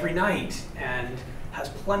every night and has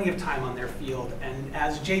plenty of time on their field. And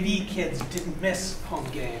as JV kids didn't miss home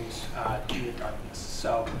games due to darkness.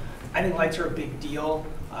 So I think lights are a big deal.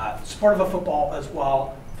 Supportive of football as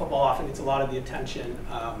well. Football often gets a lot of the attention,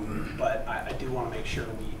 but I do want to make sure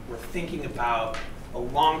we're thinking about a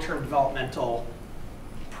long-term developmental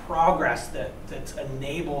progress that's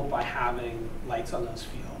enabled by having lights on those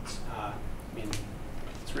fields. I mean,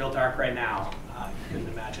 it's real dark right now. You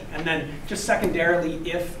couldn't imagine. And then just secondarily,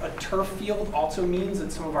 if a turf field also means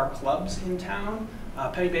that some of our clubs in town,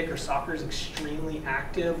 Pemi Baker soccer is extremely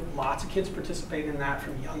active. Lots of kids participate in that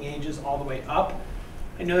from young ages all the way up.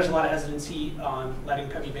 I know there's a lot of hesitancy on letting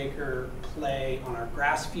Pemi Baker play on our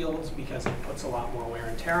grass fields because it puts a lot more wear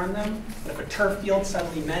and tear on them. But if a turf field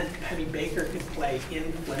suddenly meant Pemi Baker could play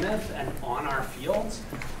in Plymouth and on our fields,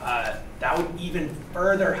 that would even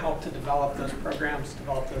further help to develop those programs,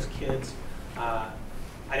 develop those kids. I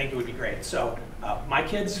think it would be great. So my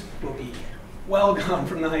kids will be well gone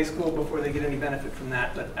from the high school before they get any benefit from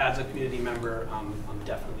that, but as a community member, I'm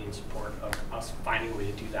definitely in support of us finding a way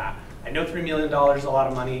to do that. I know $3 million is a lot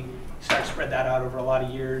of money. You start to spread that out over a lot of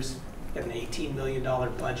years. Get an $18 million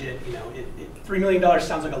budget. $3 million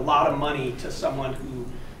sounds like a lot of money to someone who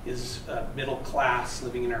is middle class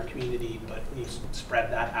living in our community, but when you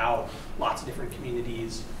spread that out, lots of different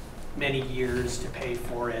communities, many years to pay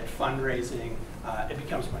for it, fundraising, it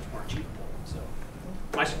becomes much more achievable. So,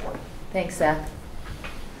 my support. Thanks, Seth.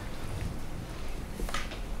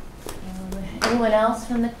 Anyone else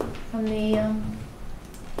from the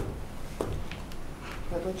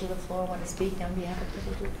privilege of the floor want to speak on behalf of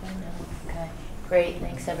privilege of the floor? No. Okay. Great.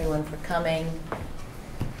 Thanks everyone for coming.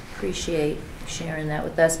 Appreciate sharing that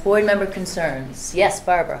with us. Board member concerns. Yes,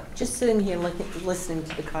 Barbara. Just sitting here listening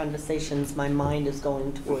to the conversations, my mind is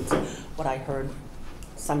going towards what I heard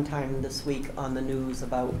sometime this week on the news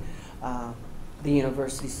about the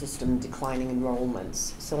university system declining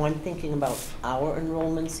enrollments. So I'm thinking about our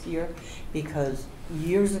enrollments here, because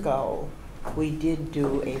years ago we did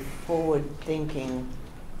do a forward-thinking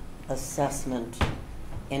assessment,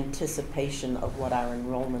 anticipation of what our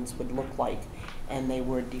enrollments would look like, and they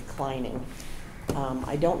were declining.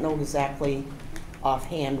 I don't know exactly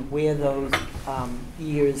offhand where those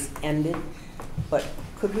years ended, but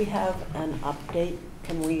could we have an update?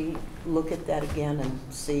 Can we look at that again and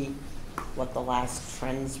see what the last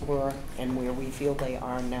trends were and where we feel they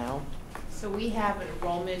are now? So we have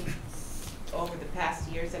enrollment over the past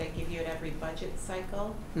years that I give you at every budget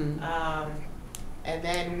cycle. And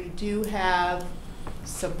then we do have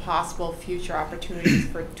some possible future opportunities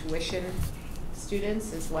for tuition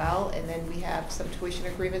students as well. And then we have some tuition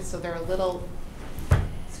agreements, so they're a little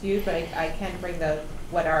skewed, but I can bring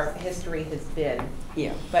what our history has been.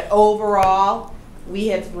 Yeah. But overall, we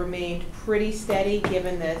have remained pretty steady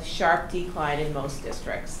given the sharp decline in most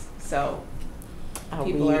districts. So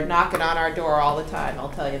people are knocking on our door all the time, I'll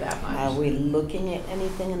tell you that much. Are we looking at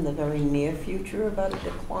anything in the very near future about a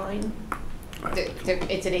decline?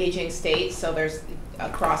 It's an aging state, so there's,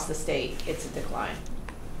 across the state, it's a decline.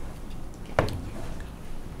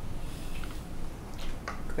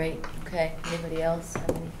 Great, okay. Anybody else have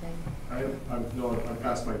anything? I'm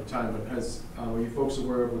past my time, but are you folks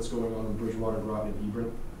aware of what's going on in Bridgewater, Groton, and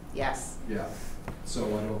Hebron? Yes. Yeah, so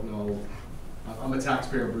I don't know, I'm a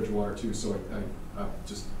taxpayer in Bridgewater too, so I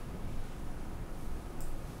just,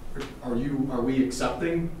 are we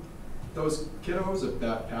accepting those kiddos if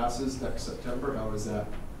that passes next September? How is that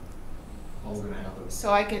all gonna happen? So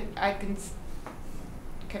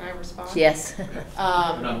can I respond? Yes.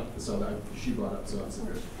 She brought up, so that's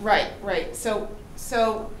good. Right. So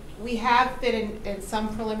we have been in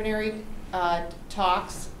some preliminary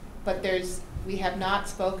talks, but we have not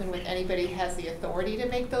spoken with anybody who has the authority to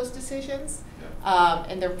make those decisions. Yeah.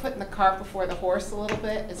 And they're putting the cart before the horse a little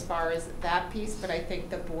bit as far as that piece, but I think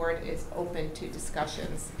the board is open to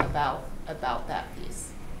discussions about that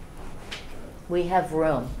piece. We have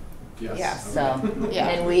room. Yes. So, Yeah.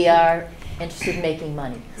 and we are interested in making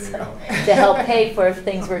money to help pay for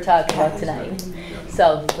things we're talking about tonight.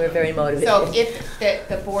 So we're very motivated. So if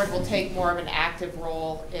the board will take more of an active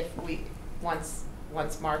role if once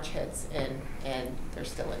March hits and they're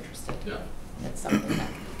still interested. Yeah. That's something that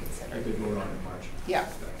can be considered. I think vote on it in March. Yeah.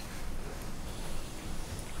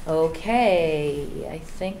 Okay, I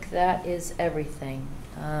think that is everything.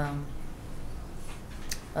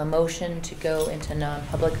 A motion to go into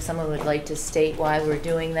non-public. If someone would like to state why we're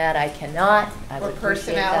doing that, I cannot. I would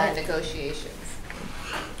appreciate personnel that. and negotiations.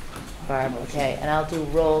 Barb, okay, and I'll do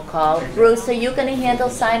roll call. Bruce, are you going to handle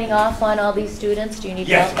signing off on all these students? Do you need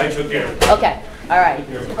help? Yes, I took care of it. Okay, all right.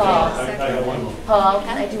 Paul, I got one more. Paul,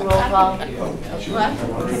 can I do roll call?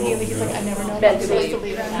 Betsy.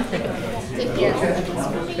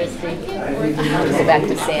 Christie. I'll go back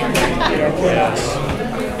to Sam. Peter.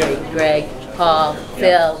 Greg, Paul,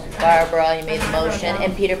 Phil, Barbara, you made the motion,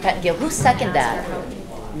 and Peter Pettingill. Who seconded that?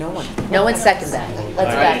 No one. No one seconded that.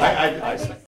 Let's back. I